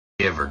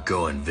You ever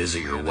go and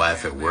visit your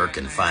wife at work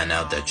and find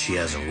out that she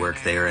hasn't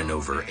worked there in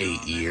over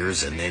 8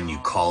 years, and then you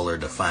call her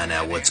to find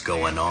out what's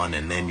going on,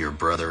 and then your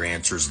brother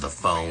answers the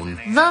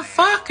phone? The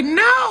fuck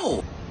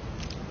no!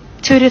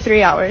 2 to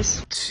 3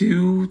 hours.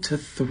 2 to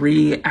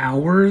 3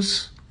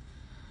 hours?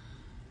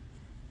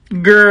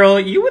 Girl,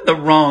 you with the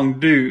wrong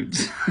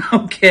dudes,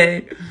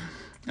 okay?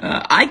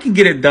 I can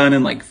get it done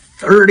in like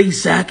 30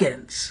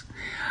 seconds.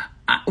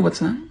 What's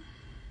that?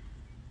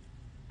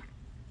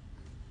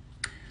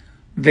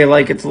 They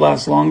like it to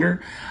last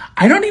longer?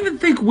 I don't even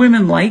think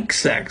women like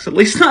sex, at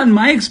least not in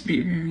my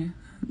experience.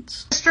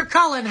 Mr.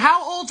 Cullen,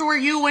 how old were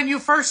you when you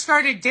first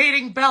started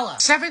dating Bella?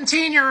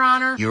 17, Your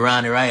Honor. Your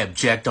Honor, I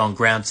object on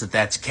grounds that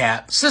that's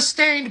cap.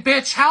 Sustained,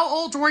 bitch. How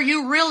old were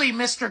you really,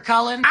 Mr.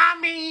 Cullen? I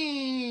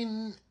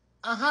mean...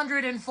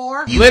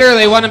 104?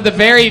 Literally one of the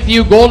very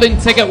few golden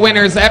ticket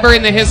winners ever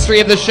in the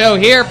history of the show,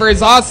 here for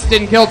his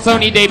Austin Kill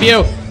Tony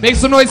debut. Make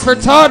some noise for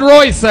Todd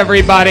Royce,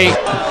 everybody.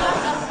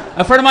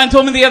 A friend of mine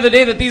told me the other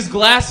day that these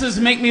glasses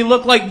make me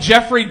look like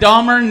Jeffrey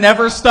Dahmer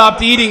never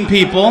stopped eating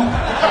people.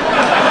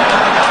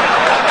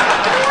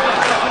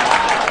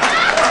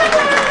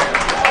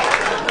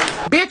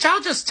 Bitch,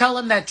 I'll just tell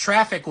him that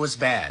traffic was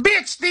bad.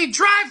 Bitch, the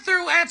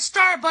drive-thru at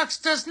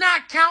Starbucks does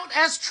not count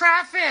as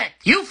traffic.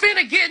 You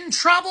finna get in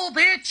trouble,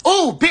 bitch.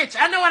 Ooh, bitch,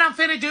 I know what I'm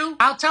finna do.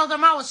 I'll tell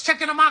them I was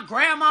checking on my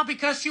grandma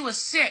because she was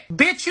sick.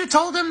 Bitch, you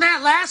told them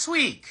that last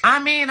week. I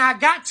mean, I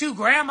got 2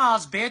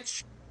 grandmas,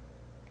 bitch.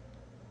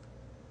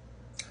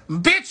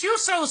 Bitch, you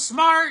so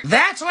smart.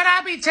 That's what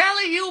I be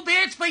telling you,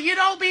 bitch, but you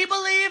don't be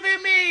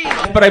believing me.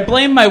 But I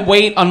blame my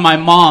weight on my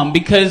mom,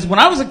 because when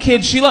I was a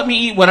kid, she let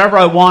me eat whatever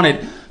I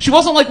wanted. She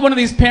wasn't like one of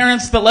these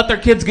parents that let their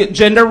kids get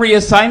gender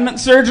reassignment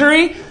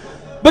surgery,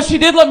 but she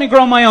did let me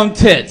grow my own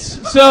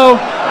tits. So...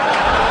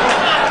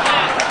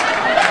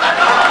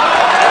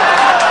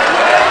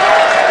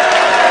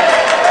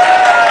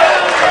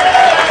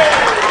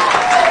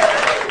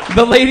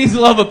 the ladies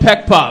love a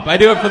peck pop. I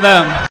do it for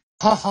them.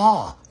 Ha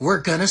ha, we're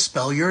gonna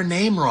spell your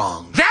name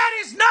wrong. That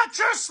is not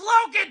your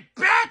slogan,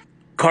 bitch!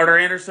 Carter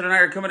Anderson and I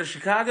are coming to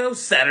Chicago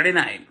Saturday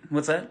night.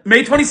 What's that?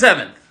 May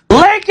 27th.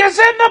 Link is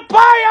in the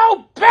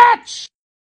bio, bitch!